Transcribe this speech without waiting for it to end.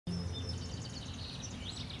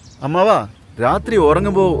അമ്മാവാ, രാത്രി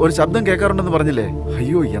ഉറങ്ങുമ്പോ ഒരു ശബ്ദം കേൾക്കാറുണ്ടെന്ന് പറഞ്ഞില്ലേ?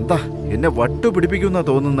 അയ്യോ, എന്താ എന്നെ വട്ടു പിടിപ്പിക്കുന്ന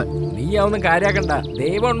തോന്നുന്നത്. നീ അതൊന്നും കാര്യാക്കണ്ട.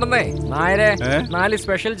 ദൈവം ഉണ്ടെന്നേ. നായരെ 4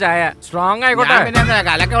 സ്പെഷ്യൽ ചായ, സ്ട്രോങ് ആയിക്കോട്ടെ.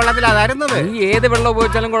 കലക്ക വെള്ളത്തിൽ അതായിരുന്നത്. നീ ഏത് വെള്ളം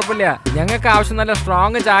ഉപയോഗിച്ചാലും കുഴപ്പമില്ല. ഞങ്ങൾക്ക് ആവശ്യം നല്ല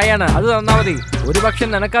സ്ട്രോങ് ചായയാണ്. അത് തന്നാ മതി. ഒരു പക്ഷെ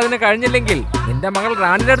നിനക്ക് അതിന് കഴിഞ്ഞില്ലെങ്കിൽ നിന്റെ മകൾ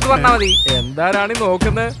റാണിയുടെ അടുത്ത് പറഞ്ഞാ മതി. എന്താ റാണി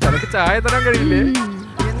നോക്കുന്നത്? നിനക്ക് ചായ തരാൻ കഴിയില്ലേ?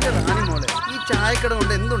 എന്റെ റാണി മോളെ, ഈ ചായക്കട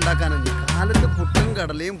കൊണ്ട് എന്തുണ്ടാക്കാനെന്ന്? കാലത്ത് പുട്ടും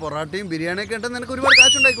കടലയും പൊറാട്ടയും ബിരിയാണിയൊക്കെ ഉണ്ടെന്ന് നിനക്ക് ഒരുപാട്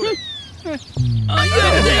കാശുണ്ടായിക്കൂടെ?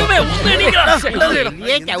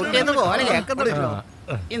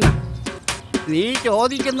 നീ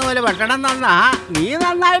ചോദിക്കുന്ന പോലെ ഭക്ഷണം തന്നാ നീ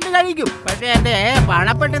നന്നായിട്ട് കഴിക്കും. പക്ഷെ എന്റെ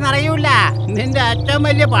പണപ്പെട്ടി നിറയൂല. നിന്റെ അച്ഛൻ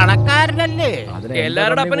വലിയ പണക്കാരനല്ലേ?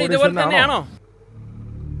 എല്ലാവരുടെ അപ്പനും ഇതുപോലെ തന്നെയാണോ?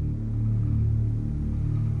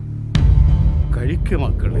 കഴിക്ക്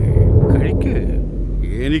മക്കളെ, കഴിക്ക്.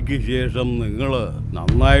 എനിക്ക് ശേഷം നിങ്ങൾ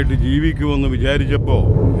നന്നായിട്ട് ജീവിക്കുമെന്ന് വിചാരിച്ചപ്പോ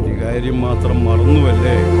ഒരു കാര്യം മാത്രം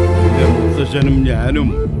മറന്നുവല്ലേ? എന്റെ മുത്തശ്ശനും ഞാനും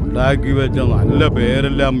ഉണ്ടാക്കി വെച്ച നല്ല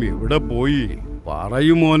പേരെല്ലാം എവിടെ പോയി?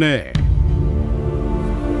 പറയുമോനെ,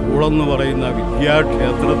 സ്കൂളെന്ന് പറയുന്ന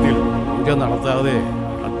വിദ്യാക്ഷേത്രത്തിൽ പൂജ നടത്താതെ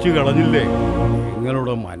അടച്ചു കളഞ്ഞില്ലേ?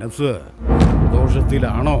 നിങ്ങളുടെ മനസ്സ്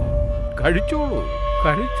ദോഷത്തിലാണോ? കഴിച്ചോളൂ,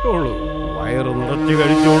 കഴിച്ചോളൂ, വയറ് നിറച്ച്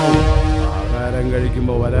കഴിച്ചോളൂ. ആഹാരം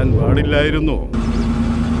കഴിക്കുമ്പോ വരാൻ പാടില്ലായിരുന്നു.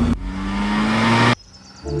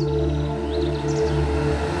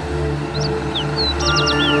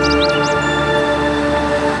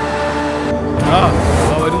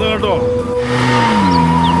 വരുന്നു കേട്ടോ.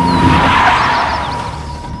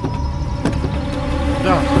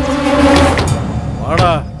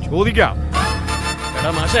 വാടാ, ചോദിക്കാം.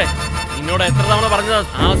 എടാ മാഷേ, നിന്നോട് എത്ര തവണ പറഞ്ഞതാ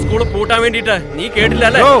ആ സ്കൂൾ പൂട്ടാൻ വേണ്ടിട്ട്? നീ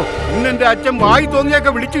കേട്ടില്ലല്ലേ? ഇന്നെന്റെ അച്ഛൻ വായി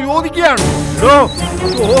തോന്നിയൊക്കെ വിളിച്ചു ചോദിക്കുകയാണ്.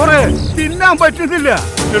 ചോറ് തിന്നാൻ പറ്റുന്നില്ല.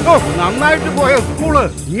 നന്നായിട്ട് പോയ സ്കൂള്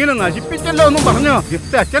ഇങ്ങനെ നശിപ്പിച്ചല്ലോ എന്നും പറഞ്ഞോ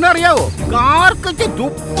അച്ഛനറിയാവോ? കാർക്കച്ച്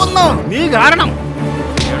തുപ്പുന്നോ നീ കാരണം.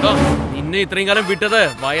 എടോ, നിന്നെ ഇത്രയും കാലം വിട്ടത്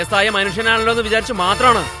വയസ്സായ മനുഷ്യനാണല്ലോ എന്ന് വിചാരിച്ചു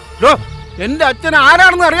മാത്രമാണ്. എന്റെ അച്ഛൻ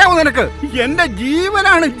ആരാണെന്ന് അറിയാമോ നിനക്ക്? എന്റെ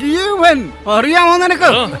ജീവനാണ്, ജീവൻ. അറിയാമോ നിനക്ക്?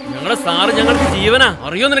 ഞങ്ങളുടെ സാറ് ഞങ്ങൾക്ക് ജീവനാ.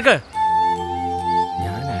 അറിയോ നിനക്ക്?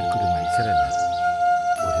 ഞാൻ ആർക്കൊരു മത്സരമല്ല.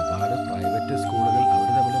 ഒരുപാട് പ്രൈവറ്റ് സ്കൂളുകൾ അവർ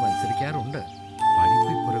തമ്മിൽ മത്സരിക്കാറുണ്ട്. പഠിപ്പ്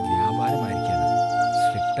ഇപ്പോൾ ഒരു വ്യാപാരമായിരിക്കാണ്.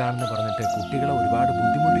 സ്ട്രിക്റ്റ് ആണെന്ന് പറഞ്ഞിട്ട് കുട്ടികളെ ഒരുപാട്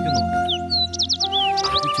ബുദ്ധിമുട്ടിക്കുന്നുണ്ട്.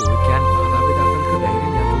 അത് ചോദിക്കാൻ മാതാപിതാക്കൾക്ക്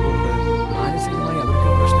ധൈര്യമില്ലാത്തതുകൊണ്ട് മാനസികമായി അവർക്ക്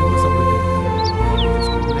പ്രശ്നങ്ങൾ സംഭവിക്കുന്നു.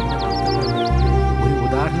 ഒരു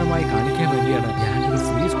ഉദാഹരണമായി കാണിക്കാൻ വേണ്ടിയാണ് ഞാനൊരു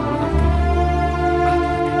ഫ്രീ സ്കൂൾ നടത്തുന്നത്.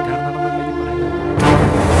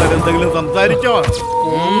 എന്തെങ്കിലും സംസാരിച്ചോ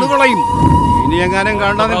ഒന്നുകളയും. ഇനി എങ്ങാനും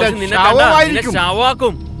കാണാൻ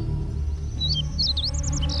ശാവാക്കും.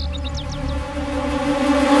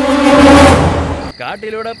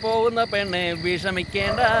 കാട്ടിലൂടെ പോകുന്ന പെണ്ണെ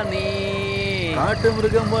വിഷമിക്കേണ്ട നീ.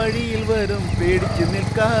 കാട്ടുമൃഗം വഴിയിൽ വരും, പേടിച്ചു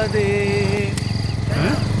നിൽക്കാതെ.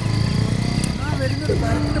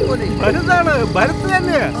 ഭരതാണ്, ഭരത്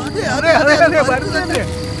തന്നെ.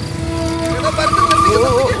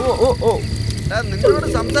 നിങ്ങളോട്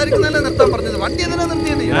സംസാരിക്കുന്നല്ലേ നിർത്താൻ പറഞ്ഞത്? വണ്ടി എന്തിനാ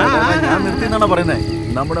നിർത്തിയത്? ഞാൻ നിർത്തിയെന്നാണ് പറയുന്നത്.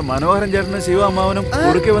 നമ്മുടെ മനോഹരൻ ചേട്ടനും ശിവ അമ്മാവനും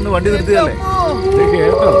കുറുക്കെ വന്ന് വണ്ടി നിർത്തിയല്ലേ?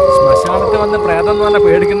 കേട്ടോ, ശ്മശാനത്തെ വന്ന് പ്രേതം എന്ന് പറഞ്ഞാൽ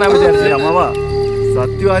പേടിക്കുന്ന വിചാരിച്ചേ. അമ്മാവാ,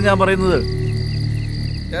 സത്യമാ ഞാൻ പറയുന്നത്.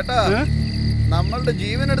 ചേട്ടാ, നമ്മളുടെ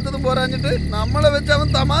ജീവൻ എടുത്തതും പോരാഞ്ഞിട്ട് നമ്മളെ വെച്ച് അവൻ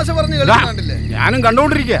തമാശ പറഞ്ഞു കളിക്കുന്നില്ലേ? ഞാനും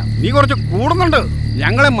കണ്ടോണ്ടിരിക്കുക. നീ കുറച്ച് കൂടുന്നുണ്ട്.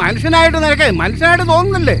 ഞങ്ങളെ മനുഷ്യനായിട്ട് നിനക്ക് മനുഷ്യനായിട്ട്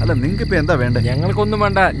തോന്നുന്നില്ലേ? അല്ല, നിങ്ങൾക്ക് ഇപ്പൊ എന്താ വേണ്ടേ? ഞങ്ങൾക്കൊന്നും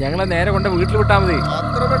വേണ്ട. ഞങ്ങളെ നേരെ കൊണ്ട് വീട്ടിൽ വിട്ടാ മതി.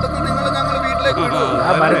 അത്ര പെട്ടെന്ന് നിങ്ങൾ ഞങ്ങൾ വീട്ടിലേക്ക് വിടുവോ?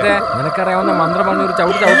 നിനക്കറിയാവുന്ന മന്ത്രം പറഞ്ഞ ഒരു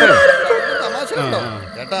ചവിട്ട് ചവിട്ട്. തമാശ ഉണ്ടോ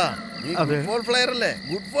ചേട്ടാ? നീ ഗുഡ് ബോൾ പ്ലെയർ അല്ലേ?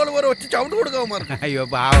 ഗുഡ് ബോൾ പോലെ ഒറ്റ ചവിട്ട് കൊടുക്കാവുമാർ. അയ്യോ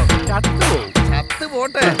പാവം, ചത്ത്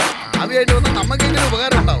പോട്ടെ. ആവിയായിട്ട് വന്നാൽ നമുക്ക് എങ്ങനെ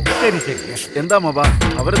ഉപകാരം ഉണ്ടാവും? ശരി ശരി. എന്താ മാബാ,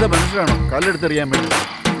 അവരുടെ മനുഷ്യരാണോ കല്ലെടുത്തെറിയാൻ വേണ്ടി?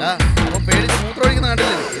 അപ്പൊ പേടിച്ച് മൂത്രം ഒഴിക്കുന്ന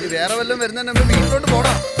കണ്ടില്ലേ? ഇനി വേറെ വല്ലതും വരുന്നതിന് മുമ്പ് വീട്ടിലോട്ട്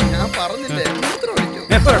പോടാ. ഞാൻ പറഞ്ഞില്ലേ, മൂത്രം ഒഴിക്കും.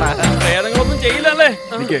 പ്രേതങ്ങളൊന്നും ചെയ്യില്ലല്ലേ?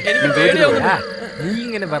 നീ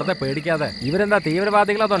ഇങ്ങനെ വെറുതെ പേടിക്കാതെ. ഇവരെന്താ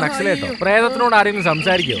തീവ്രവാദികളോ അതോ നക്സലേറ്റോ? പ്രേതത്തിനോട് ആരെങ്കിലും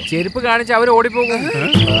സംസാരിക്കോ? ചെരുപ്പ് കാണിച്ച് അവർ ഓടിപ്പോകും.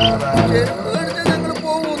 ചെരുപ്പ് കാണിച്ചാൽ ഞങ്ങൾ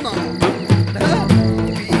പോകുന്ന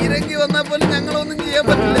പീരങ്കി വന്നാൽ പോലും ഞങ്ങളൊന്നും ചെയ്യാൻ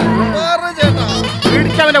പറ്റില്ല. ചേട്ടാ,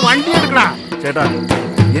 പേടിച്ചവന്റെ വണ്ടി എടുക്കടാ. ചേട്ടാ,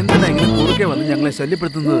 എന്തിനാ ഇങ്ങനെ കുറുക്കെ വന്ന് ഞങ്ങളെ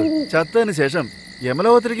ശല്യപ്പെടുത്തുന്നത്? ചത്തതിന് ശേഷം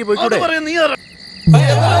യമലോകത്തിലേക്ക് പോയിക്കൂടെ?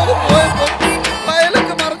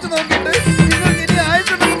 വയലൊക്കെ മറച്ചു നോക്കിയിട്ട് നിങ്ങൾക്ക് ഇനി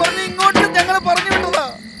ആയിട്ടുണ്ടെന്ന് പറഞ്ഞ് ഇങ്ങോട്ട് ഞങ്ങളെ പറഞ്ഞു വിട്ടതാ.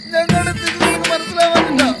 ഞങ്ങളുടെ നിങ്ങൾക്ക്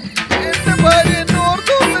മനസ്സിലാവാനില്ല. എന്റെ ഭാര്യ എന്നെ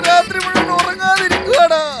ഓർത്ത് രാത്രി മുഴുവൻ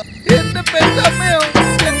ഉറങ്ങാതിരിക്കുവാടാ. എന്റെ പെറ്റമ്മയോ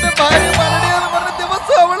എന്റെ ഭാര്യ മരണയാന്ന് പറഞ്ഞ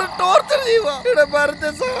ദിവസം അവള് ടോർച്ചർ ചെയ്യുവാ.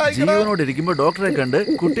 ജീവനോട് ഇരിക്കുമ്പോ ഡോക്ടറെ കണ്ട്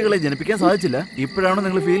കുട്ടികളെ ജനിപ്പിക്കാൻ സാധിച്ചില്ല. ഇപ്പോഴാണ്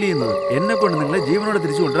നിങ്ങൾ ഫീൽ ചെയ്യുന്നത് എന്നെ കൊണ്ട് നിങ്ങളെ ജീവനോട്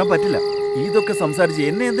തിരിച്ചു കൊണ്ടുവരാൻ പറ്റില്ല. ഇതൊക്കെ സംസാരിച്ച്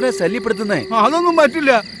എന്നെ എന്തിനാ ശല്യപ്പെടുത്തുന്നേ? അതൊന്നും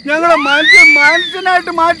പറ്റില്ല. ഞങ്ങളെ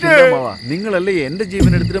മനുഷ്യനായിട്ട് മാറ്റ്. നിങ്ങളല്ലേ എന്റെ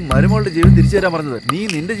ജീവൻ എടുത്തിട്ട് മരുമകളുടെ ജീവൻ തിരിച്ചു തരാൻ പറഞ്ഞത്. നീ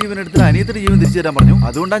നിന്റെ ജീവൻ എടുത്തിട്ട് അനിയത്തിന്റെ ജീവൻ തിരിച്ചു തരാൻ പറഞ്ഞു.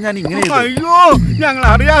 അതുകൊണ്ടാണ് ഞാൻ ഇങ്ങനെ. അയ്യോ, ഞങ്ങൾ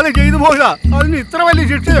അറിയാതെ ചെയ്തു പോയതാ. അതിന് ഇത്ര വലിയ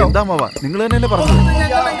ശിക്ഷയോ? എന്താ മാവാ, നിങ്ങൾ തന്നെയല്ലേ പറഞ്ഞത്?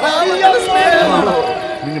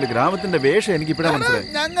 നിങ്ങളുടെ ഗ്രാമത്തിന്റെ വേഷം എനിക്ക് ഇപ്പഴാ മനസ്സിലായി.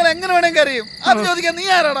 ഞങ്ങൾ എങ്ങനെ വേണമെങ്കിൽ അറിയും. അത് ചോദിക്കാൻ നീ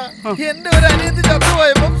ആരാടാ? എന്റെ ഒരു അനിയത്തി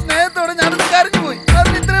ചത്തുപോയപ്പോ സ്നേഹത്തോടെ ഞാനത് കരഞ്ഞു പോയി.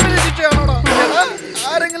 അതിന് ഇത്ര വലിയ ശിക്ഷയാണോടാ?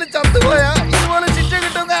 ആരെങ്കിലും ചത്തുപോയാ ഇതുപോലെ ശിക്ഷ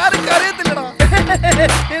കിട്ടുമെന്ന് ആർക്കും അറിയത്തില്ലടാ.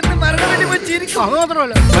 എന്ന് മരണം വേണ്ടി പോയി ചിരിക്കും. അത്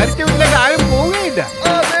മാത്രമല്ല, മരിച്ച വീട്ടിലേക്ക് ആരും പോവുകയില്ല.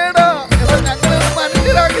 അതേടാ, ഞങ്ങളെ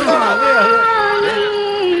മനുഷ്യരാക്കിത്തോടാ.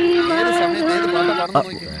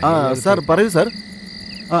 സാർ പറയൂ സാർ.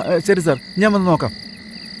 ശരി സാർ, ഞാൻ വന്ന് നോക്കാം.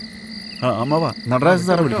 അമ്മാവാ, നടരാജൻ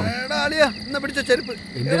സാറെ വിളിക്കണം.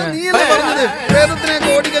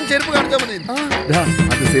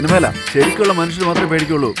 അത് സിനിമയില. ശരിക്കുള്ള മനുഷ്യർ മാത്രമേ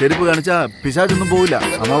പേടിക്കുള്ളൂ. ചെരുപ്പ് കാണിച്ചാ പിശാചൊന്നും പോവില്ല.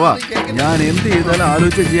 അമ്മാവാ, ഞാൻ എന്ത് ചെയ്താലും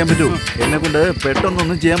ആലോചിച്ചേ ചെയ്യാൻ പറ്റൂ. എന്നെ കൊണ്ട്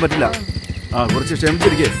പെട്ടെന്നൊന്നും ചെയ്യാൻ പറ്റില്ല. കുറച്ച്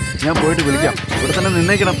ക്ഷമിച്ചിരിക്കേ, ഞാൻ പോയിട്ട് വിളിക്കാം. ഇവിടെ തന്നെ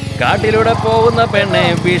നിന്നേക്കണം. കാട്ടിലൂടെ പോകുന്ന പെണ്ണെ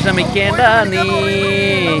വിഷമിക്കേണ്ട നീ.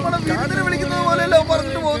 വിളിക്കുന്നത് പോലെയല്ലോ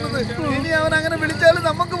പറഞ്ഞിട്ട് പോകുന്നത്. ഇനി അവൻ അങ്ങനെ വിളിച്ചാലും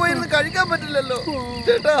നമുക്ക് പോയിരുന്ന് കഴിക്കാൻ പറ്റില്ലല്ലോ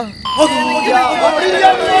ചേട്ടാ.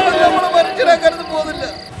 നമ്മളെ മനുഷ്യരാക്കാനൊന്നും പോകുന്നില്ല.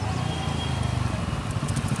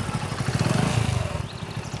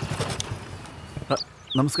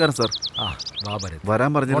 നമസ്കാരം സാർ. വരാൻ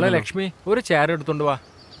പറഞ്ഞു. ലക്ഷ്മി, ഒരു ചെയർ എടുത്തോണ്ട് വാ.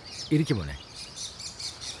 ഇരിക്കും മോനെ.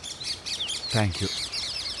 Thank you.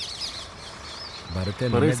 ഭരത്തെ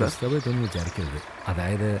ഡിസ്റ്റർബ് വിചാരിക്കരുത്.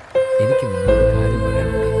 അതായത് എനിക്ക് നിന്നോട് കാര്യം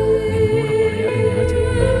പറയാനുണ്ട്. നിന്നോട് പറയാതെ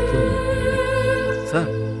ഞാൻ സാർ,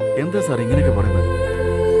 എന്താ സാർ ഇങ്ങനെയൊക്കെ പറയുന്നത്?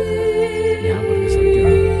 ഞാൻ പറഞ്ഞ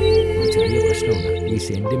സത്യമാണ്. ഒരു ചെറിയ പ്രശ്നമുണ്ട്. ഈ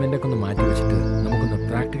സെന്റിമെന്റ് ഒന്ന് മാറ്റി വെച്ചിട്ട് നമുക്കൊന്ന്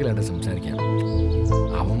പ്രാക്ടിക്കലായിട്ട് സംസാരിക്കാം.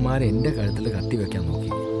 അവന്മാർ എൻ്റെ കഴുത്തിൽ കത്തി വെക്കാൻ നോക്കി.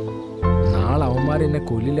 നാളെ അവന്മാർ എന്നെ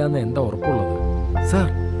കൊല്ലില്ല എന്ന് എന്താ ഉറപ്പുള്ളത്? സാർ,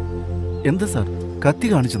 എന്താ സാർ കത്തി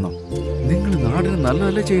കാണിച്ചെന്നോ? നിങ്ങൾ നാടിന്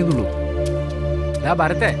നല്ലതല്ലേ ചെയ്യുന്നുള്ളൂ.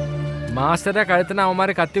 ഭരത്തെ, മാസ്റ്ററുടെ കഴുത്തിന്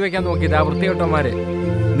അവന്മാരെ കത്തി വെക്കാൻ നോക്കിയതാ വൃത്തികെട്ടവന്മാര്.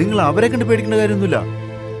 നിങ്ങൾ അവരെ കണ്ട് പേടിക്കേണ്ട കാര്യമൊന്നുമില്ല.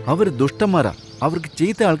 അവർ ദുഷ്ടന്മാരാ. അവർക്ക്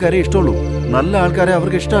ചീത്ത ആൾക്കാരെ ഇഷ്ടമുള്ളൂ, നല്ല ആൾക്കാരെ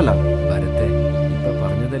അവർക്ക് ഇഷ്ടമല്ല. ഭരത്തെ, ഇപ്പൊ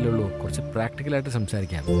പറഞ്ഞതല്ലേ ഉള്ളൂ. കുറച്ച് പ്രാക്ടിക്കലായിട്ട്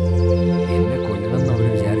സംസാരിക്കാം. എന്നെ കൊല്ലണമെന്ന് അവർ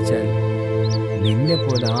വിചാരിച്ചാൽ നിന്നെ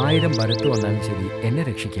പോലെ 1000 ഭരത്ത് വന്നാലും ശരി എന്നെ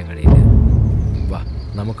രക്ഷിക്കാൻ കഴിയില്ല. വാ,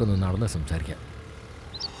 നമുക്കൊന്ന് നടന്ന് സംസാരിക്കാം.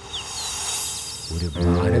 ഒരു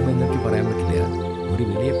ഭാരം എന്നൊക്കെ പറയാൻ പറ്റില്ല, ഒരു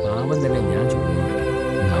വലിയ പാപം തന്നെ ഞാൻ ചൂണ്ടുന്നുണ്ട്.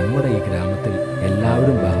 നമ്മുടെ ഈ ഗ്രാമത്തിൽ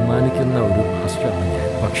എല്ലാവരും ബഹുമാനിക്കുന്ന ഒരു മാസ്റ്ററാണ് ഞാൻ.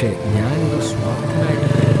 പക്ഷേ ഞാനൊരു സ്വാർത്ഥനായിട്ട്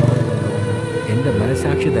പെരുമാറുന്നുണ്ടോയെന്ന് എൻ്റെ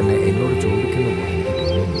മനസാക്ഷി തന്നെ എന്നോട് ചോദിക്കുന്ന പോലെ എനിക്ക്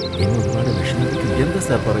തോന്നുന്നു. എന്നെ ഒരുപാട് വിഷമിപ്പിക്കുന്നു. എന്താ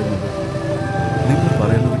സാർ പറയുന്നത്? നിങ്ങൾ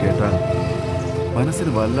പറയുന്നത് കേട്ടാൽ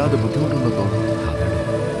മനസ്സിന് വല്ലാതെ ബുദ്ധിമുട്ടുണ്ടെന്ന് തോന്നുന്നു.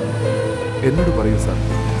 എന്നോട് പറയൂ സാർ,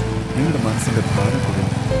 നിങ്ങളുടെ മനസ്സിൻ്റെ ഭാരം കുറയും.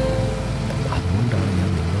 അതുകൊണ്ടാണ് ഞാൻ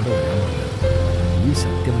നിന്നോട് വരാൻ വന്നത്. ഈ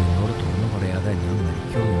സത്യം നിന്നോട് തുറന്നു പറയാതെ ഞാൻ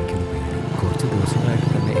മരിക്കുമെന്ന് എനിക്കൊന്ന് പേടി. കുറച്ച് ദിവസങ്ങളായിട്ട്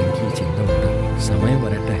തന്നെ എനിക്ക് ഈ ചിന്ത ഉണ്ട്. സമയം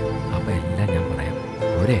വരട്ടെ, അപ്പം എല്ലാം ഞാൻ പറയാം.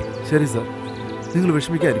 ഒരേ ശരി സാർ, നിങ്ങൾ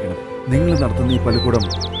വിഷമിക്കാതിരിക്കണം. നിങ്ങൾ നടത്തുന്ന ഈ പള്ളിക്കൂടം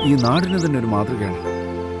ഈ നാടിന് തന്നെ ഒരു മാതൃകയാണ്.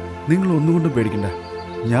 നിങ്ങൾ ഒന്നുകൊണ്ടും പേടിക്കണ്ട,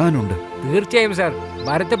 ഞാനുണ്ട്. തീർച്ചയായും സാർ,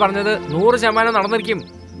 ഭരത് പറഞ്ഞത് 100% നടന്നിരിക്കും.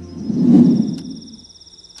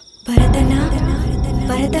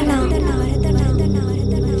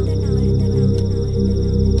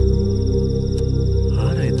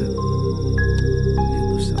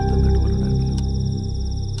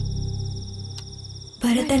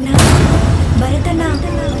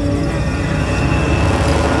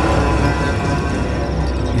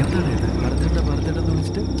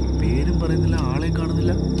 പേരും പറയുന്നില്ല, ആളെയും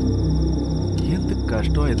കാണുന്നില്ല. എന്ത്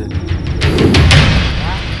കഷ്ടമായത്.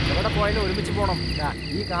 എവിടെ പോയാലും ഒരുമിച്ച് പോണം.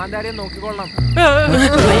 ഈ കാന്താരിയെ നോക്കിക്കൊള്ളണം.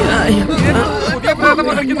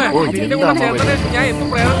 ഞാൻ എന്നും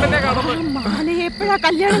പ്രേതത്തിന്റെ എപ്പോഴാ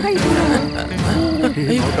കല്യാണം കഴിക്കുന്നത്?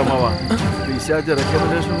 പിശാച്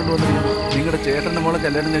റെക്കമെൻഡേഷൻ കൊണ്ടുവന്നിരിക്കുന്നു. നിങ്ങളുടെ ചേട്ടന്റെ മോളെ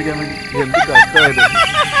കല്യാണം കഴിക്കാൻ വേണ്ടി. എന്ത് കഷ്ടമായത്.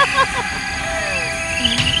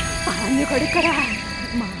 പറഞ്ഞു കൊടുക്കടാ,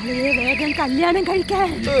 മാലയെ വേഗം കല്യാണം കഴിക്കാൻ.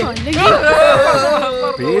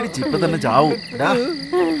 പേടിച്ചിപ്പ തന്നെ ചാവും.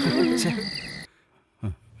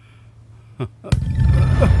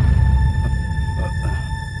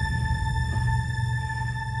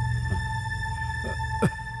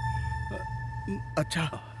 അച്ഛാ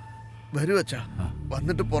വരൂ അച്ഛാ,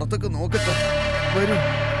 വന്നിട്ട് പുറത്തൊക്കെ നോക്കട്ടെ. വരൂ.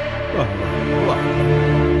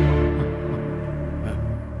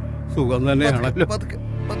 സുഖം തന്നെയാണല്ലോ.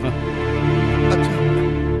 അച്ഛാ,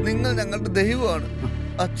 നിങ്ങൾ ഞങ്ങളുടെ ദൈവമാണ്.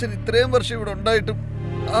 അച്ഛൻ ഇത്രയും വർഷം ഇവിടെ ഉണ്ടായിട്ടും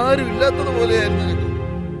ആരും ഇല്ലാത്തതുപോലെയായിരുന്നു ഞങ്ങൾ.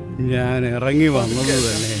 ഞാൻ ഇറങ്ങി വന്നത്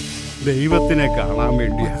തന്നെ ദൈവത്തിനെ കാണാൻ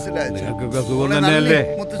വേണ്ടി. മനസ്സിലായി. നിങ്ങൾക്കൊക്കെ സുഖം തന്നെയല്ലേ?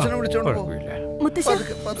 മുത്തച്ഛനെ വിളിച്ചോണ്ട് പോ. മുത്തശ്ശ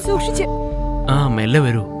സൂക്ഷിച്ച്. ആ മെല്ലെ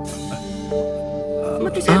വരൂ.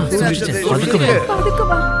 മുത്തശ്ശ സൂക്ഷിച്ച് പതുക്കെ വരൂ. പതുക്കെ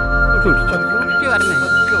വാ.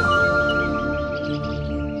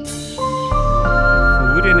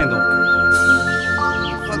 സൂര്യനെ നോക്ക്.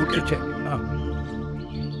 സൂക്ഷിച്ച്.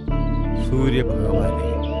 സൂര്യഭഗവാനെ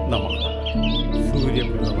നമഃ.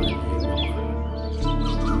 സൂര്യഭഗവാനെ നമഃ.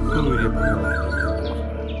 സൂര്യഭഗവാനെ നമഃ.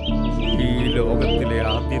 ഈ ലോകത്തിലെ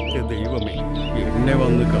ആദ്യത്തെ ദൈവമേ, എന്നെ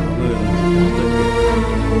വന്ന് കാണുകയെന്ന്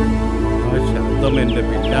ആ ശബ്ദം എൻ്റെ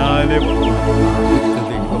പിന്നാലെ വന്ന ആദ്യത്തെ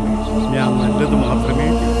ദൈവമേ, ഞാൻ നല്ലത് മാത്രമേ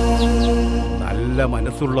ചെയ്യൂ. നല്ല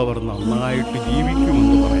മനസ്സുള്ളവർ നന്നായിട്ട്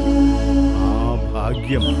ജീവിക്കുമെന്ന് പറയും. ആ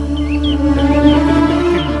ഭാഗ്യം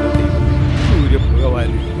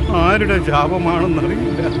സൂര്യഭഗവാൻ ആരുടെ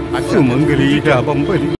ശാപമാണെന്നറിയില്ല. അശുമംഗലീ ശാപം